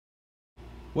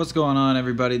What's going on,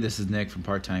 everybody? This is Nick from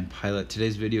Part-Time Pilot.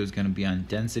 Today's video is going to be on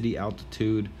density,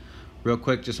 altitude. Real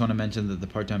quick, just want to mention that the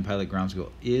Part-Time Pilot Ground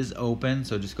School is open,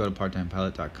 so just go to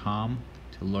parttimepilot.com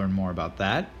to learn more about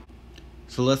that.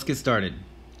 So let's get started.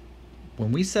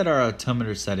 When we set our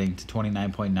altimeter setting to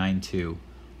 29.92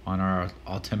 on our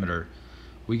altimeter,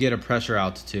 we get a pressure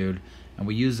altitude, and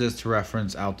we use this to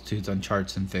reference altitudes on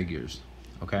charts and figures,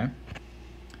 okay?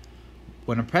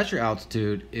 When a pressure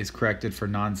altitude is corrected for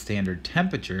non-standard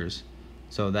temperatures,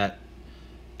 so that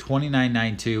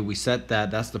 29.92, we set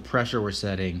that's the pressure we're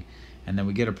setting, and then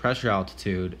we get a pressure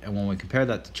altitude, and when we compare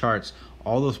that to charts,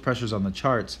 all those pressures on the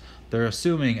charts, they're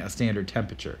assuming a standard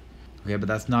temperature, okay, but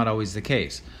that's not always the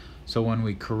case. So when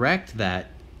we correct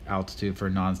that altitude for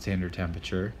non-standard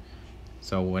temperature,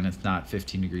 so when it's not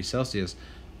 15 degrees Celsius,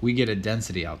 we get a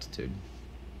density altitude.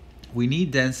 We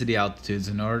need density altitudes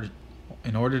in order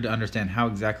to understand how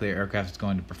exactly our aircraft is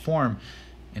going to perform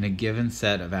in a given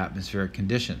set of atmospheric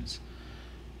conditions.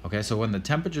 Okay, so when the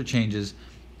temperature changes,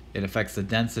 it affects the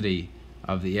density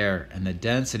of the air, and the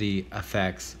density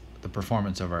affects the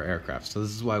performance of our aircraft. So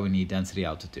this is why we need density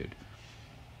altitude.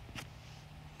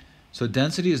 So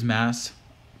density is mass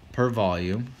per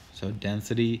volume. So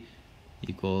density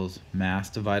equals mass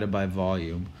divided by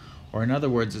volume, or in other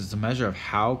words, it's a measure of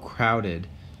how crowded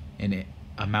an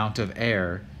amount of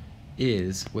air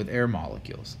is with air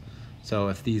molecules. So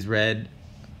if these red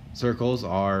circles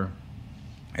are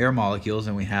air molecules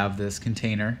and we have this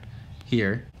container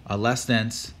here, a less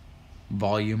dense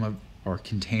volume or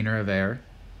container of air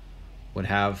would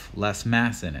have less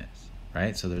mass in it,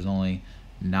 right? So there's only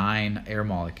 9 air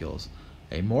molecules.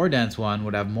 A more dense one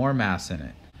would have more mass in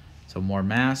it. So more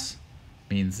mass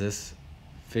means this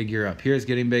figure up here is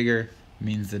getting bigger,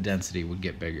 means the density would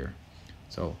get bigger.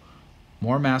 So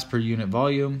more mass per unit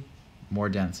volume, more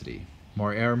density.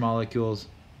 More air molecules,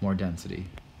 more density.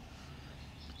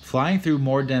 Flying through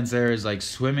more dense air is like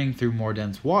swimming through more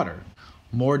dense water.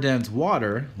 More dense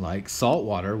water, like salt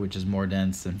water, which is more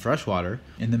dense than fresh water,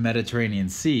 in the Mediterranean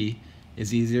Sea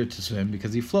is easier to swim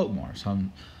because you float more. So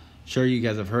I'm sure you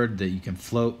guys have heard that you can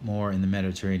float more in the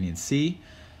Mediterranean Sea.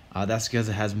 That's because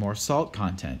it has more salt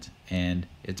content and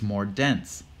it's more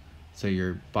dense. So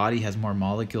your body has more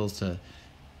molecules to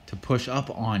push up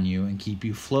on you and keep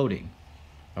you floating.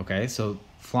 Okay, so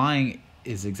flying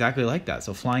is exactly like that.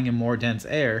 So flying in more dense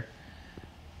air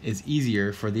is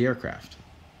easier for the aircraft.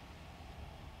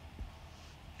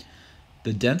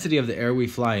 The density of the air we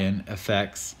fly in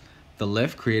affects the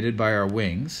lift created by our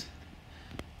wings.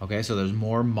 Okay, so there's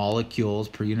more molecules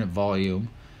per unit volume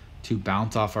to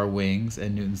bounce off our wings,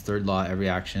 and Newton's third law, every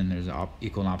action, there's an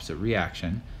equal and opposite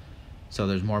reaction. So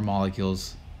there's more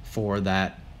molecules for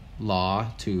that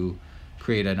law to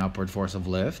create an upward force of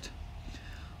lift.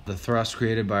 The thrust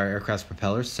created by our aircraft's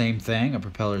propellers, same thing. A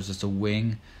propeller is just a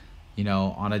wing,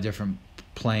 on a different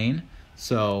plane.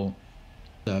 So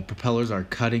the propellers are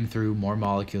cutting through more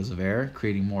molecules of air,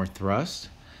 creating more thrust.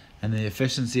 And the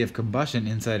efficiency of combustion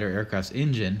inside our aircraft's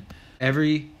engine,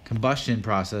 every combustion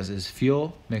process is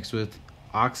fuel mixed with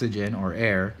oxygen or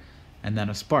air, and then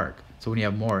a spark. So when you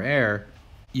have more air,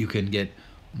 you can get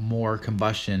more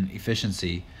combustion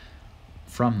efficiency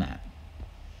from that.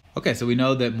 Okay, so we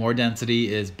know that more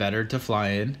density is better to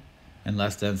fly in and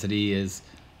less density is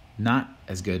not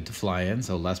as good to fly in,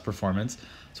 so less performance.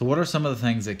 So what are some of the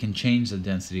things that can change the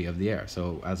density of the air?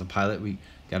 So as a pilot, we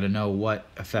got to know what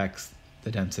affects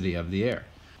the density of the air.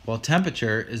 Well,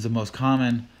 temperature is the most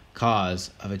common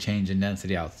cause of a change in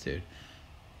density altitude.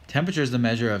 Temperature is the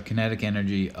measure of kinetic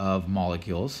energy of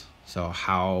molecules, so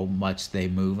how much they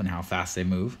move and how fast they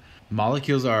move.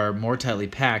 Molecules are more tightly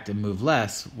packed and move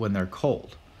less when they're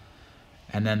cold.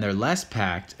 And then they're less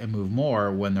packed and move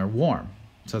more when they're warm.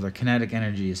 So their kinetic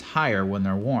energy is higher when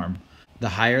they're warm. The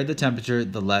higher the temperature,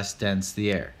 the less dense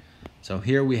the air. So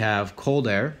here we have cold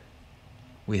air.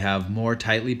 We have more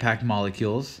tightly packed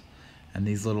molecules, and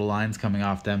these little lines coming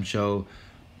off them show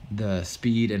the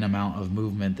speed and amount of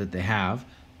movement that they have.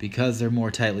 Because they're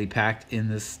more tightly packed in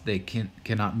this, they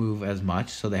cannot move as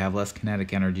much, so they have less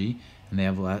kinetic energy, and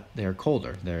they're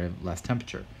colder, they have less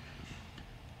temperature.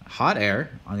 Hot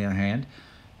air, on the other hand,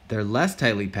 they're less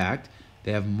tightly packed,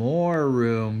 they have more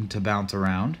room to bounce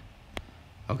around,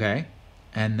 okay?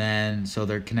 And then, so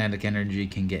their kinetic energy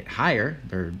can get higher,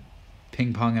 they're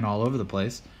ping-ponging all over the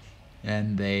place,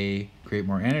 and they create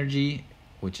more energy,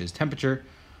 which is temperature,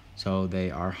 so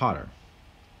they are hotter.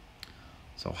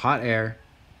 So hot air,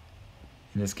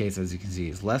 in this case, as you can see,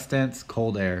 is less dense,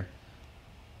 cold air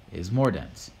is more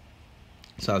dense.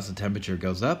 So as the temperature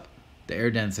goes up, the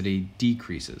air density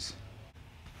decreases.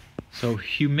 So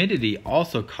humidity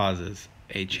also causes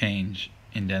a change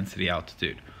in density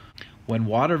altitude. when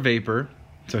water vapor,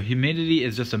 so humidity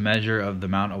is just a measure of the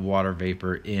amount of water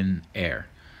vapor in air.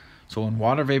 So when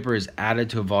water vapor is added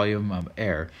to a volume of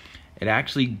air, it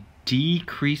actually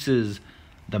decreases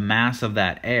the mass of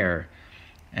that air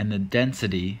and the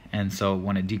density. And so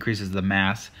when it decreases the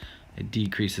mass, it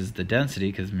decreases the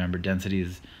density, because remember, density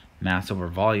is mass over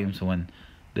volume. So when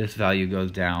this value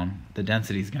goes down, the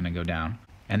density is going to go down.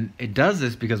 And it does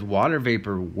this because water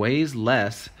vapor weighs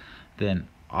less than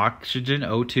oxygen,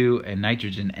 O2, and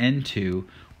nitrogen, N2,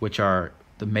 which are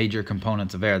the major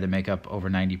components of air. They make up over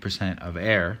 90% of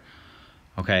air,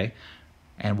 okay?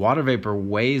 And water vapor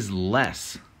weighs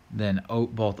less than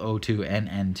both O2 and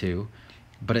N2,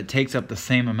 but it takes up the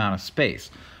same amount of space.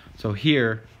 So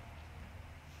here,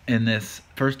 in this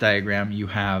first diagram, you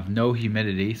have no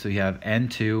humidity, so you have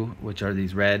N2, which are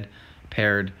these red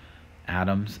paired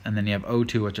atoms, and then you have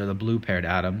O2, which are the blue paired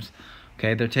atoms.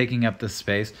 Okay, they're taking up this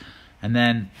space. And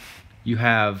then you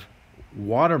have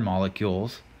water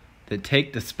molecules that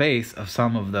take the space of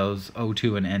some of those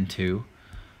O2 and N2.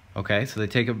 Okay, so they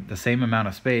take up the same amount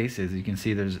of space. As you can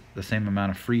see, there's the same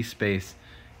amount of free space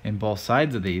in both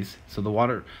sides of these. So the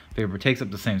water vapor takes up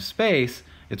the same space.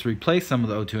 It's replaced some of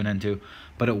the O2 and N2,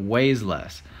 but it weighs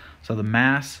less. So the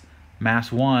mass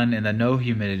 1 in the no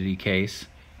humidity case,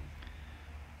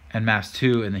 and mass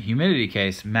 2 in the humidity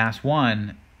case, mass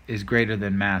 1 is greater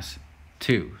than mass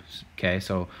 2. Okay,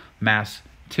 so mass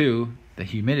 2, the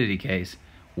humidity case,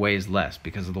 weighs less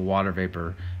because of the water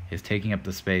vapor is taking up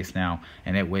the space now,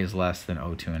 and it weighs less than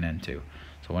O2 and N2.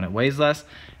 So when it weighs less,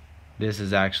 this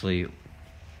is actually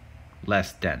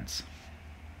less dense.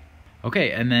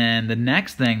 Okay, and then the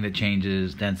next thing that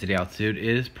changes density altitude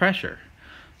is pressure.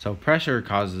 So pressure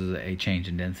causes a change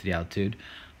in density altitude.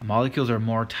 Molecules are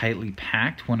more tightly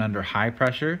packed when under high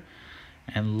pressure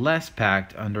and less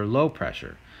packed under low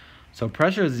pressure. So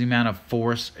pressure is the amount of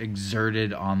force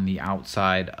exerted on the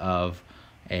outside of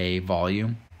a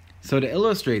volume. So to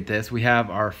illustrate this, we have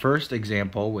our first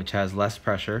example, which has less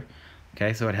pressure.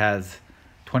 Okay, so it has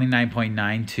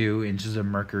 29.92 inches of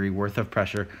mercury worth of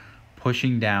pressure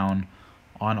pushing down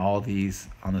on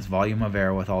this volume of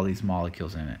air with all these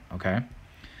molecules in it. Okay,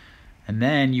 and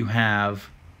then you have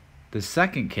the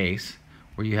second case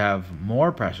where you have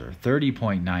more pressure,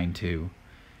 30.92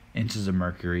 inches of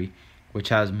mercury, which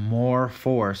has more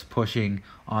force pushing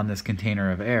on this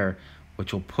container of air,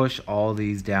 which will push all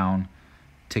these down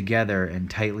together and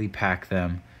tightly pack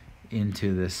them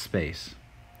into this space.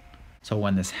 So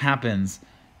when this happens,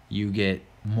 you get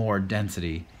more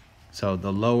density. So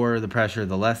the lower the pressure,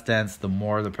 the less dense; the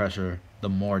more the pressure, the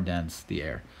more dense the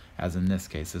air. As in this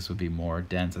case, this would be more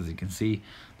dense. As you can see,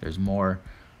 there's more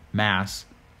mass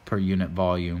per unit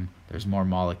volume. There's more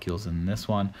molecules in this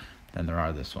one than there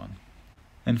are this one.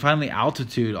 And finally,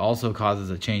 altitude also causes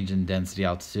a change in density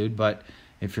altitude, but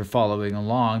if you're following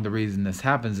along, the reason this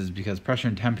happens is because pressure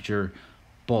and temperature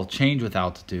both change with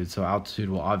altitude, so altitude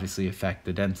will obviously affect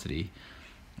the density.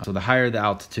 So the higher the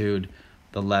altitude,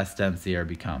 the less dense the air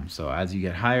becomes. So as you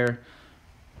get higher,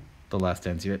 the less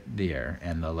dense the air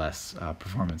and the less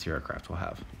performance your aircraft will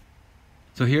have.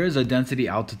 So here is a density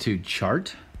altitude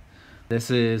chart. This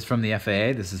is from the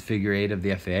FAA. This is figure 8 of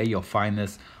the FAA. You'll find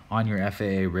this on your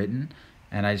FAA written.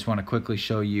 And I just want to quickly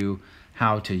show you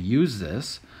how to use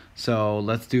this. So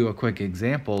let's do a quick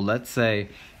example. Let's say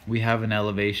we have an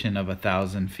elevation of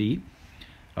 1,000 feet.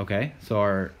 Okay, so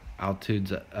our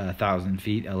altitude's 1,000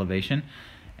 feet elevation.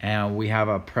 And we have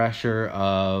a pressure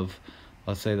of,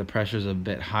 let's say the pressure's a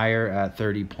bit higher at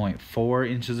 30.4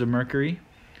 inches of mercury.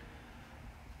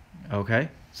 Okay,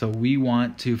 so we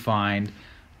want to find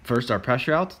first our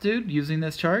pressure altitude using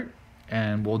this chart.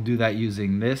 And we'll do that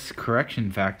using this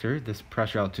correction factor, this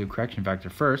pressure altitude correction factor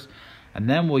first. And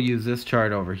then we'll use this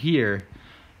chart over here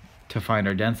to find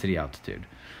our density altitude.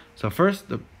 So first,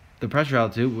 the pressure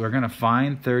altitude, we're going to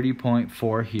find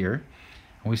 30.4 here.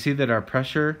 And we see that our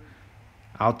pressure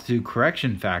altitude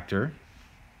correction factor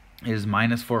is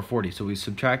minus 440. So we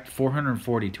subtract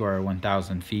 440 to our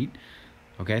 1,000 feet.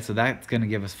 Okay, so that's going to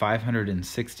give us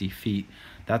 560 feet.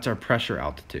 That's our pressure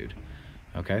altitude.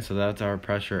 Okay, so that's our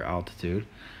pressure altitude.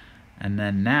 And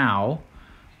then now,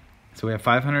 so we have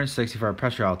 560 for our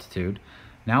pressure altitude.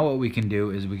 Now what we can do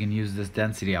is we can use this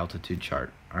density altitude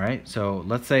chart. All right, so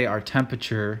let's say our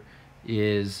temperature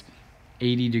is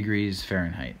 80 degrees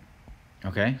Fahrenheit.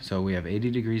 Okay, so we have 80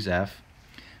 degrees F.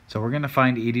 So we're going to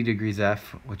find 80 degrees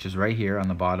F, which is right here on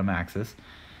the bottom axis.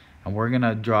 And we're going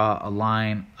to draw a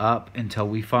line up until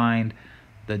we find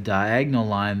the diagonal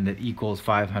line that equals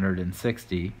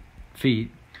 560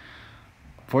 feet.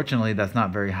 Fortunately, that's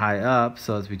not very high up,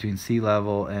 so it's between sea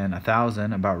level and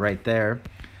 1,000, about right there.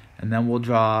 And then we'll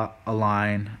draw a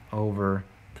line over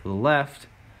to to the left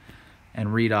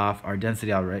and read off our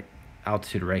density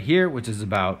altitude right here, which is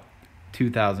about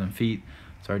 2,000 feet.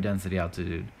 So our density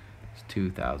altitude is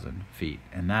 2,000 feet.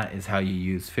 And that is how you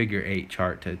use figure 8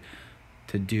 chart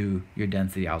to do your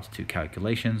density altitude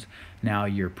calculations. Now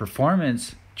your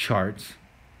performance charts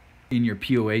in your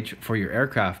POH for your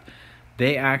aircraft,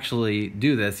 they actually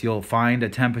do this. You'll find a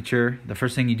temperature. The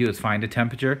first thing you do is find a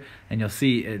temperature, and you'll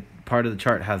see it. Part of the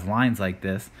chart has lines like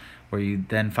this where you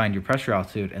then find your pressure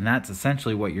altitude, and that's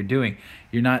essentially what you're doing.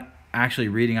 You're not actually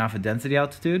reading off a density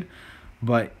altitude,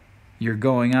 but you're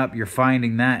going up, you're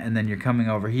finding that, and then you're coming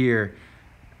over here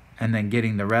and then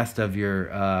getting the rest of your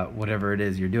whatever it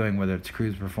is you're doing, whether it's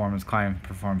cruise performance, climb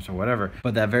performance, or whatever.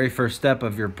 But that very first step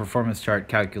of your performance chart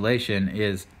calculation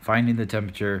is finding the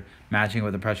temperature, matching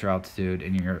with the pressure altitude,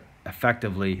 and you're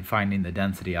effectively finding the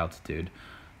density altitude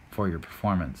for your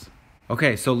performance.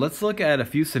 Okay, so let's look at a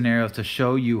few scenarios to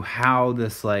show you how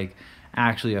this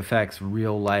actually affects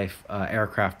real life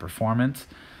aircraft performance.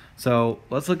 So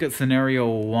let's look at scenario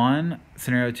 1,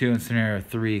 scenario 2, and scenario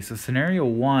 3. So scenario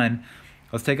 1,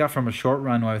 let's take off from a short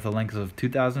runway with a length of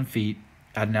 2,000 feet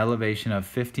at an elevation of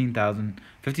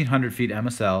 1,500 feet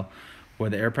MSL, where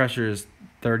the air pressure is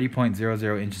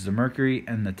 30.00 inches of mercury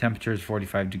and the temperature is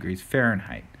 45 degrees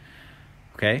Fahrenheit.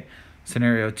 Okay,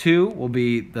 scenario 2 will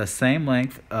be the same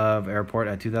length of airport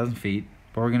at 2,000 feet,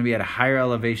 but we're going to be at a higher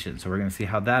elevation, so we're going to see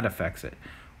how that affects it.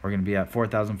 We're going to be at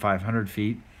 4,500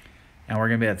 feet, and we're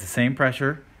going to be at the same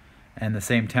pressure and the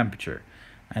same temperature.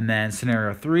 And then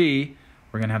scenario 3,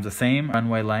 we're going to have the same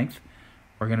runway length.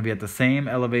 We're going to be at the same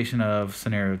elevation of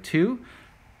scenario 2,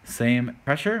 same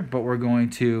pressure, but we're going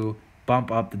to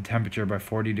bump up the temperature by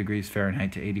 40 degrees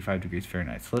Fahrenheit to 85 degrees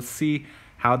Fahrenheit. So let's see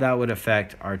how that would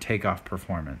affect our takeoff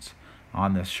performance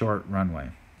on this short runway.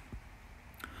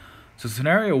 So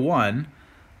scenario 1,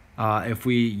 if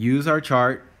we use our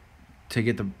chart to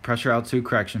get the pressure altitude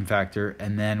correction factor,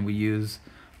 and then we use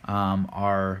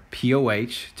our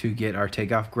POH to get our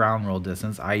takeoff ground roll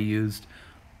distance. I used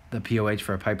the POH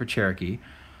for a Piper Cherokee.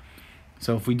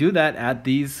 So if we do that at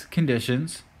these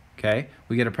conditions, okay,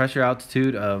 we get a pressure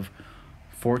altitude of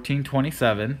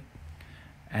 1427,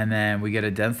 and then we get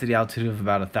a density altitude of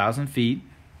about 1,000 feet,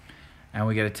 and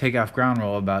we get a takeoff ground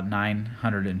roll of about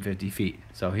 950 feet.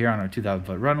 So here on our 2,000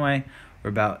 foot runway, we're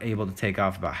about able to take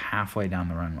off about halfway down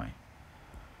the runway.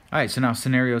 All right, so now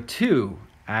scenario 2,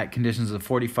 at conditions of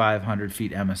 4,500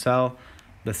 feet MSL,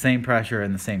 the same pressure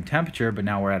and the same temperature, but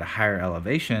now we're at a higher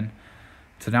elevation.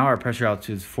 So now our pressure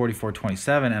altitude is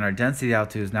 4,427, and our density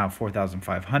altitude is now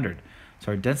 4,500.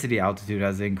 So our density altitude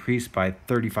has increased by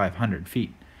 3,500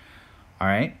 feet. All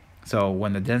right, so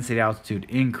when the density altitude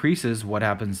increases, what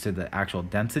happens to the actual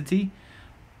density?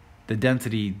 The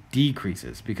density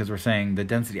decreases, because we're saying the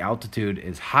density altitude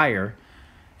is higher,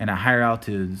 and at higher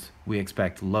altitudes, we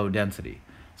expect low density.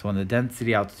 So when the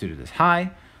density altitude is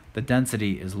high, the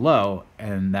density is low,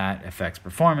 and that affects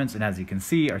performance. And as you can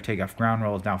see, our takeoff ground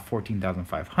roll is now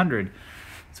 14,500.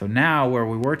 So now where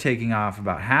we were taking off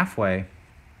about halfway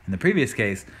in the previous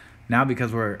case, now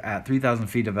because we're at 3,000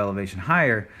 feet of elevation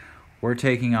higher, we're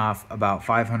taking off about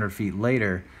 500 feet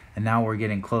later, and now we're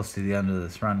getting close to the end of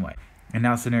this runway. And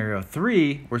now scenario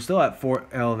 3, we're still at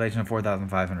elevation of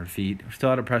 4,500 feet. We're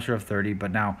still at a pressure of 30,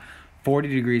 but now 40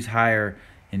 degrees higher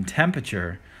in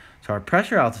temperature. So our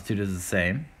pressure altitude is the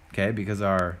same, okay, because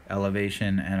our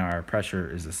elevation and our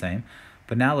pressure is the same.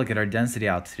 But now look at our density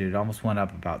altitude. It almost went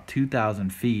up about 2,000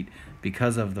 feet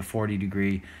because of the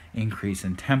 40-degree increase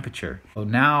in temperature. So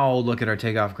now look at our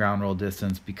takeoff ground roll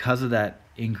distance. Because of that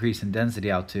increase in density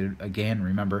altitude, again,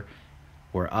 remember,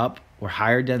 we're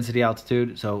higher density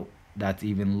altitude, so that's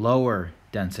even lower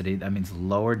density. That means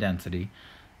lower density.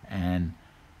 And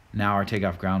now our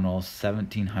takeoff ground roll is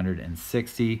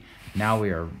 1,760. Now we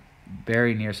are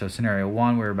very near. So scenario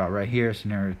 1, we're about right here.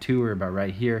 Scenario 2, we're about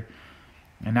right here.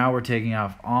 And now we're taking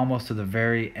off almost to the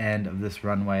very end of this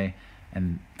runway.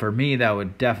 And for me, that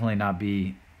would definitely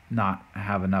not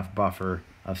have enough buffer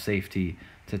of safety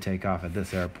to take off at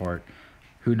this airport.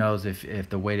 Who knows if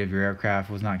the weight of your aircraft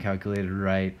was not calculated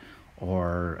right,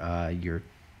 or your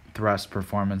thrust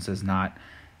performance is not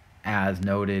as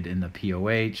noted in the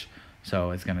POH.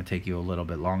 So it's going to take you a little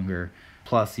bit longer.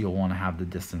 Plus, you'll want to have the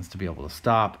distance to be able to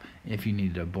stop if you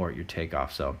need to abort your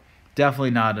takeoff. So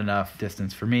definitely not enough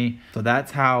distance for me. So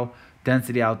that's how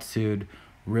density altitude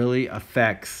really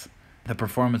affects the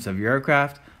performance of your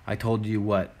aircraft. I told you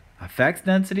what affects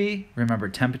density. Remember,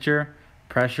 temperature,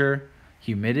 pressure,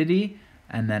 humidity,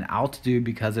 and then altitude,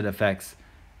 because it affects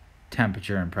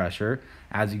temperature and pressure.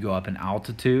 As you go up in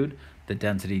altitude, the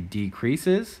density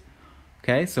decreases.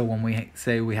 Okay, so when we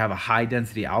say we have a high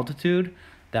density altitude,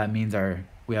 that means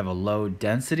we have a low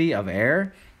density of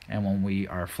air, and when we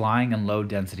are flying in low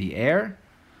density air,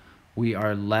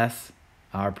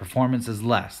 our performance is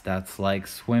less. That's like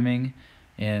swimming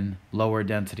in lower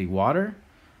density water.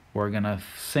 We're gonna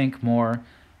sink more,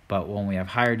 but when we have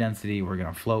higher density, we're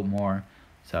gonna float more.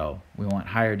 So we want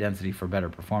higher density for better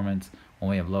performance.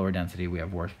 When we have lower density, we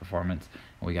have worse performance.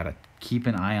 And we gotta keep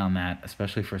an eye on that,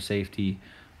 especially for safety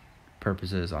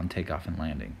purposes on takeoff and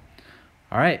landing.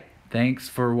 All right, thanks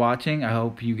for watching. I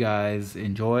hope you guys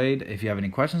enjoyed. If you have any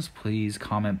questions, please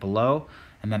comment below.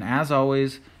 And then as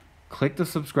always, click the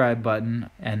subscribe button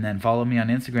and then follow me on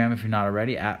Instagram if you're not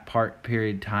already at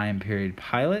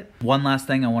part.time.pilot. One last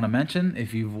thing I want to mention,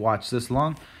 if you've watched this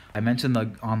long, I mentioned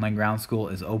the online ground school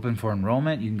is open for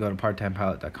enrollment. You can go to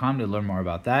parttimepilot.com to learn more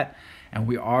about that. And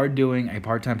we are doing a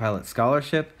part-time pilot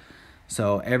scholarship.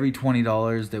 So every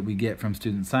 $20 that we get from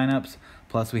student signups,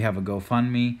 plus we have a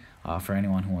GoFundMe for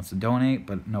anyone who wants to donate,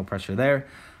 but no pressure there.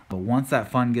 But once that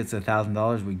fund gets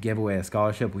 $1,000, we give away a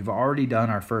scholarship. We've already done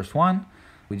our first one.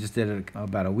 We just did it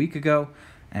about a week ago,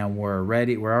 and we're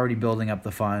already building up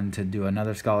the fund to do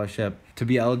another scholarship. To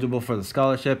be eligible for the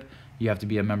scholarship, you have to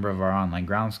be a member of our online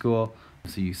ground school.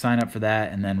 So you sign up for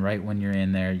that, and then right when you're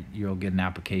in there, you'll get an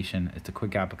application. It's a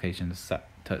quick application to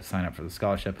sign up for the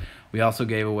scholarship. We also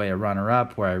gave away a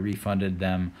runner-up where I refunded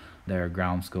them their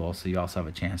ground school, so you also have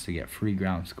a chance to get free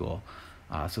ground school.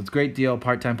 So it's a great deal,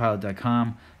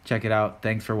 parttimepilot.com. Check it out.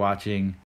 Thanks for watching.